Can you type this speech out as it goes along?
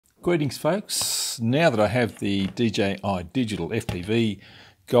Greetings folks, now that I have the DJI Digital FPV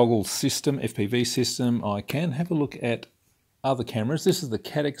goggle system, FPV system, I can have a look at other cameras. This is the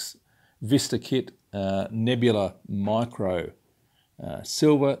Caddx Vista Kit Nebula Micro,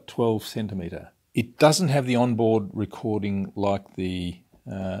 silver 12cm. It doesn't have the onboard recording like the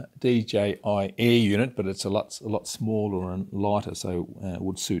DJI Air unit, but it's a lot smaller and lighter, so it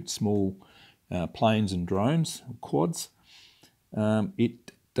would suit small planes and drones, quads.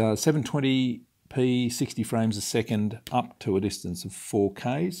 It does 720p 60 frames a second up to a distance of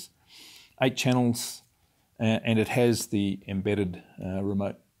 4Ks, 8 channels, and it has the embedded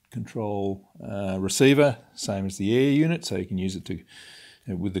remote control receiver, same as the Air unit, so you can use it to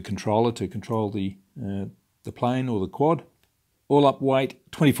with the controller to control the plane or the quad. All up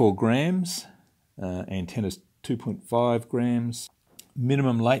weight 24 grams, antennas 2.5 grams,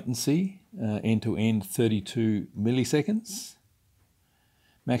 minimum latency end to end 32 milliseconds.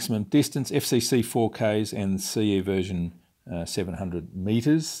 Maximum distance, FCC 4Ks and CE version 700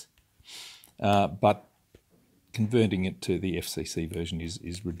 meters, but converting it to the FCC version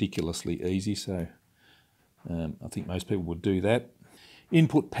is ridiculously easy, so I think most people would do that.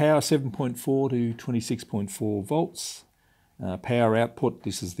 Input power 7.4 to 26.4 volts. Power output,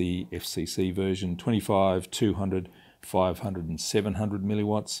 this is the FCC version, 25, 200, 500 and 700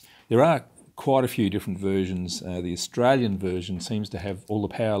 milliwatts. There are quite a few different versions. The Australian version seems to have all the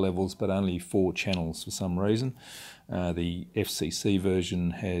power levels but only 4 channels for some reason. The FCC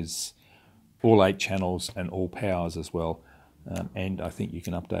version has all 8 channels and all powers as well, and I think you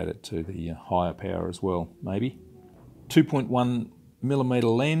can update it to the higher power as well, maybe. 2.1mm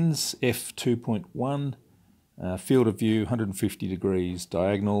lens, f2.1, field of view 150 degrees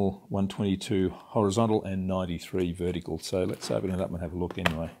diagonal, 122 horizontal and 93 vertical. So let's open it up and have a look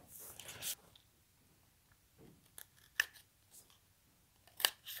anyway.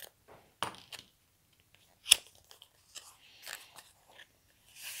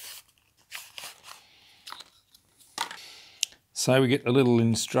 So we get a little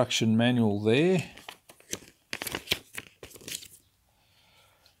instruction manual there.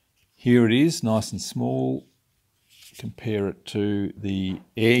 Here it is, nice and small. Compare it to the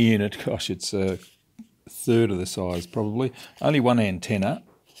Air unit. Gosh, it's a third of the size probably. Only one antenna,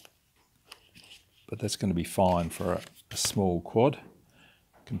 but that's going to be fine for a small quad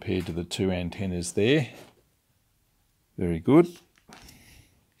compared to the 2 antennas there. Very good.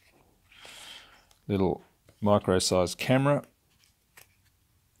 Little micro-sized camera.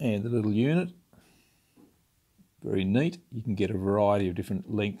 And the little unit, very neat. You can get a variety of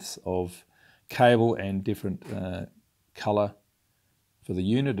different lengths of cable and different colour for the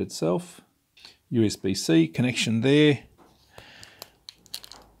unit itself. USB-C connection there.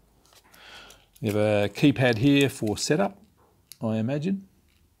 You have a keypad here for setup, I imagine.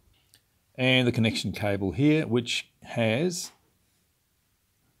 And the connection cable here, which has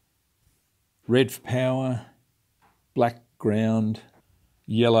red for power, black ground,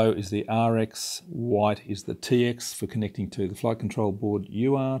 yellow is the RX, white is the TX for connecting to the flight control board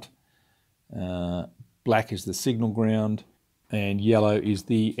UART, black is the signal ground, and yellow is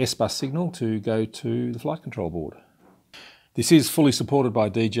the S-bus signal to go to the flight control board. This is fully supported by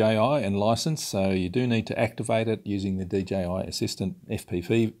DJI and licensed, so you do need to activate it using the DJI Assistant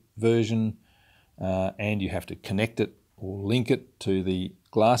FPV version, and you have to connect it or link it to the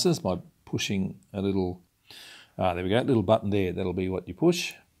glasses by pushing a little there we go, little button there, that'll be what you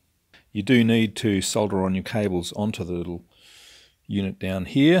push. You do need to solder on your cables onto the little unit down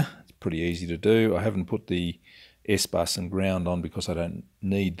here. It's pretty easy to do. I haven't put the S-bus and ground on because I don't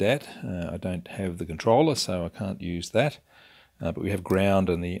need that. I don't have the controller, so I can't use that. But we have ground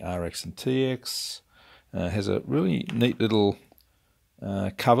and the RX and TX. Has a really neat little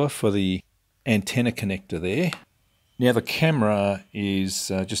cover for the antenna connector there. Now the camera is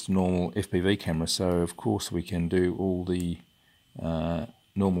just a normal FPV camera, so of course we can do all the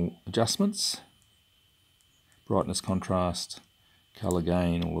normal adjustments. Brightness, contrast, colour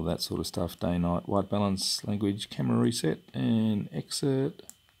gain, all of that sort of stuff. Day, night, white balance, language, camera reset and exit.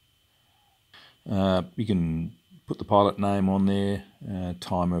 You can put the pilot name on there,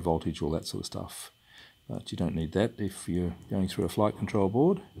 timer, voltage, all that sort of stuff. But you don't need that if you're going through a flight control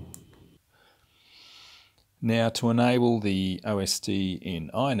board. Now to enable the OSD in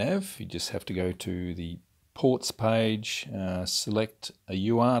iNav, you just have to go to the ports page, select a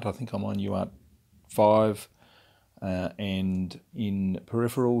UART, I think I'm on UART 5, and in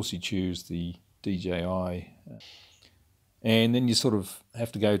peripherals you choose the DJI, and then you sort of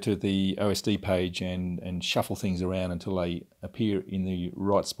have to go to the OSD page and shuffle things around until they appear in the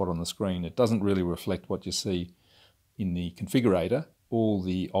right spot on the screen. It doesn't really reflect what you see in the configurator, all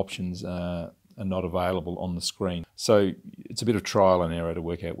the options are not available on the screen. So it's a bit of trial and error to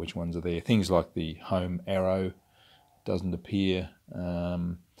work out which ones are there. Things like the home arrow doesn't appear,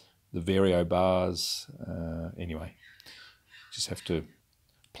 the Vario bars, anyway, just have to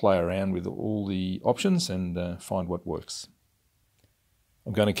play around with all the options and find what works.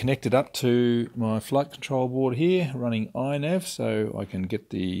 I'm going to connect it up to my flight control board here, running iNav, so I can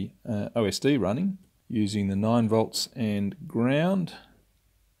get the OSD running using the 9 volts and ground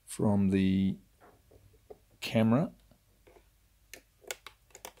from the camera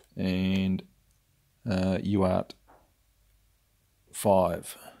and UART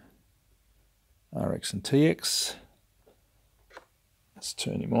 5 RX and TX. Let's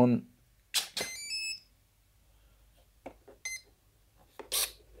turn him on.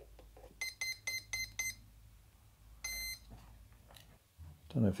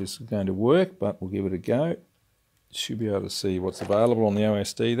 Don't know if this is going to work, but we'll give it a go. Should be able to see what's available on the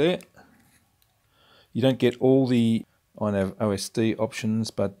OSD there. You don't get all the iNav OSD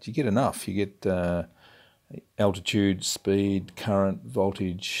options, but you get enough. You get altitude, speed, current,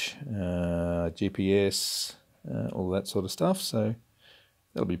 voltage, GPS, all that sort of stuff. So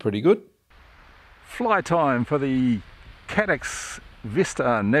that'll be pretty good. Fly time for the Caddx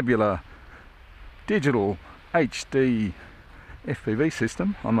Vista Nebula Digital HD FPV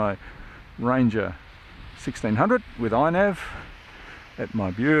system on my Ranger 1600 with iNav at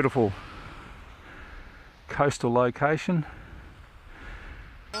my beautiful coastal location.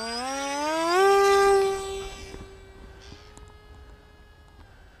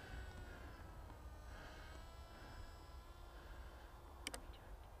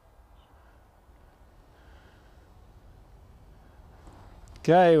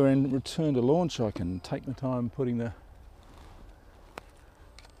 Okay, we're in return to launch. I can take my time putting the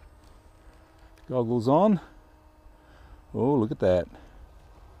goggles on. Oh, look at that.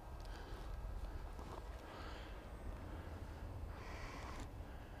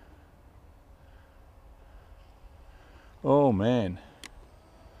 Oh man.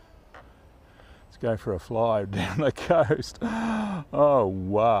 Let's go for a fly down the coast. Oh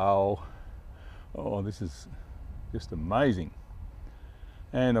wow. Oh, this is just amazing.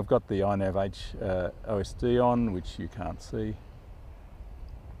 And I've got the iNav OSD on, which you can't see.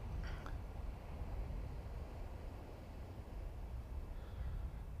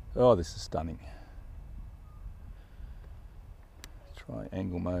 Oh, this is stunning. Try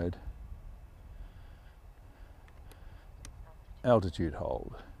angle mode. Altitude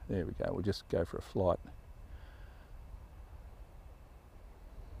hold. There we go. We'll just go for a flight.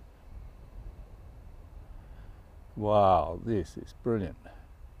 Wow, this is brilliant.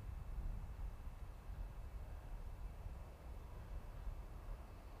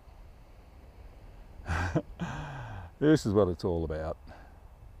 This is what it's all about.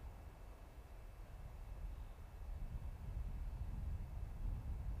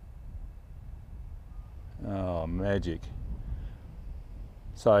 Oh, magic.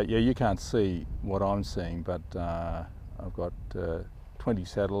 So yeah, you can't see what I'm seeing, but I've got 20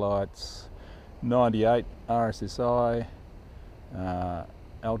 satellites, 98 RSSI,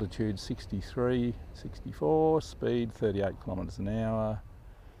 altitude 63, 64, speed 38 kilometers an hour.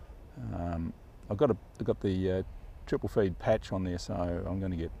 I've got the triple feed patch on there, so I'm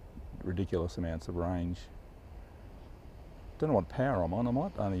going to get ridiculous amounts of range. Don't know what power I'm on. I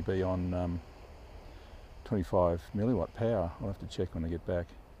might only be on 25 milliwatt power. I'll have to check when I get back.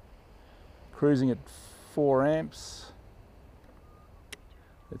 Cruising at 4 amps.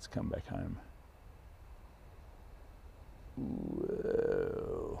 Let's come back home.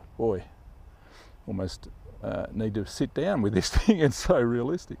 Whoa, boy, almost need to sit down with this thing. It's so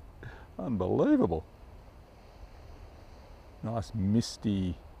realistic. Unbelievable. Nice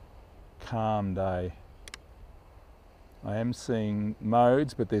misty, calm day. I am seeing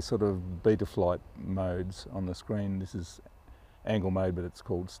modes, but they're sort of beta flight modes on the screen. This is angle mode, but it's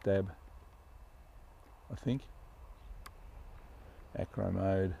called stab, I think. Acro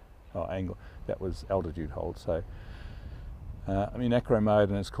mode. Oh, angle. That was altitude hold. So I'm in acro mode,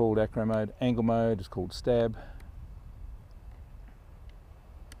 and it's called acro mode. Angle mode is called stab.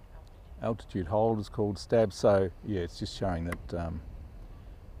 Altitude hold is called stab. So yeah, it's just showing that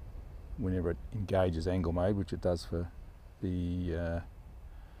whenever it engages angle mode, which it does for the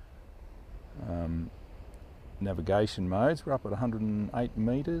navigation modes, we're up at 108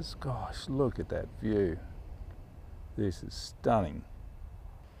 meters. Gosh, look at that view. This is stunning.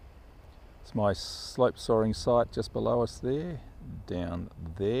 It's my slope soaring site just below us there, down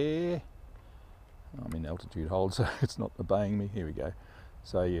there. I'm in altitude hold, so it's not obeying me. Here we go.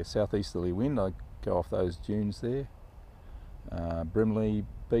 So yeah, southeasterly wind. I go off those dunes there. Brimley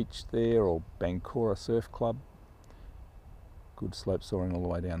Beach there, or Bancora Surf Club. Good slope soaring all the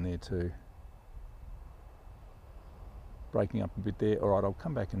way down there too. Breaking up a bit there. Alright, I'll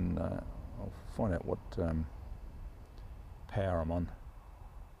come back and I'll find out what power I'm on.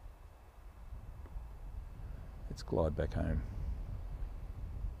 Let's glide back home.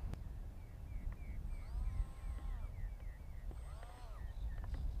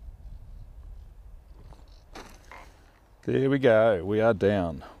 There we go, we are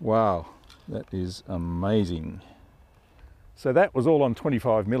down. Wow, that is amazing. So that was all on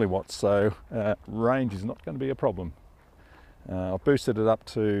 25 milliwatts, so range is not going to be a problem. I've boosted it up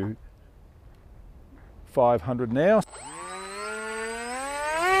to 500 now.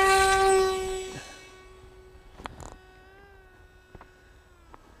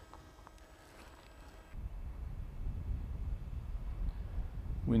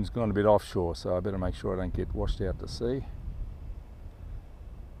 Wind's gone a bit offshore, so I better make sure I don't get washed out to sea.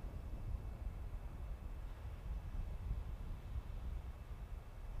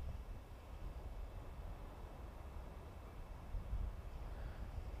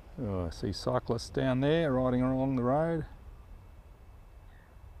 Oh, I see cyclists down there riding along the road.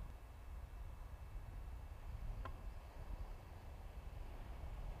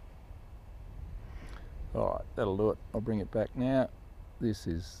 Alright, that'll do it. I'll bring it back now. This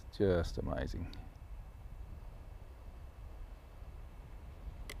is just amazing.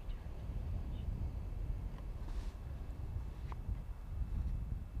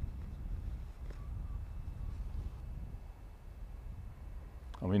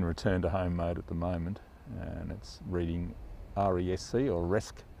 I'm in return to home mode at the moment, and it's reading RESC or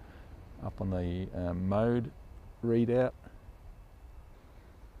RESC up on the mode readout.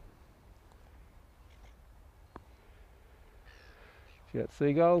 You got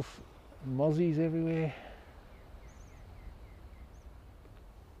seagulls, mozzies everywhere.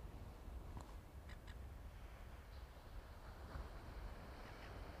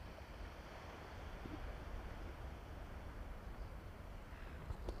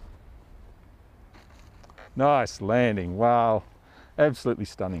 Nice landing, wow, absolutely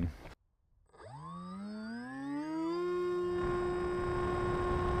stunning.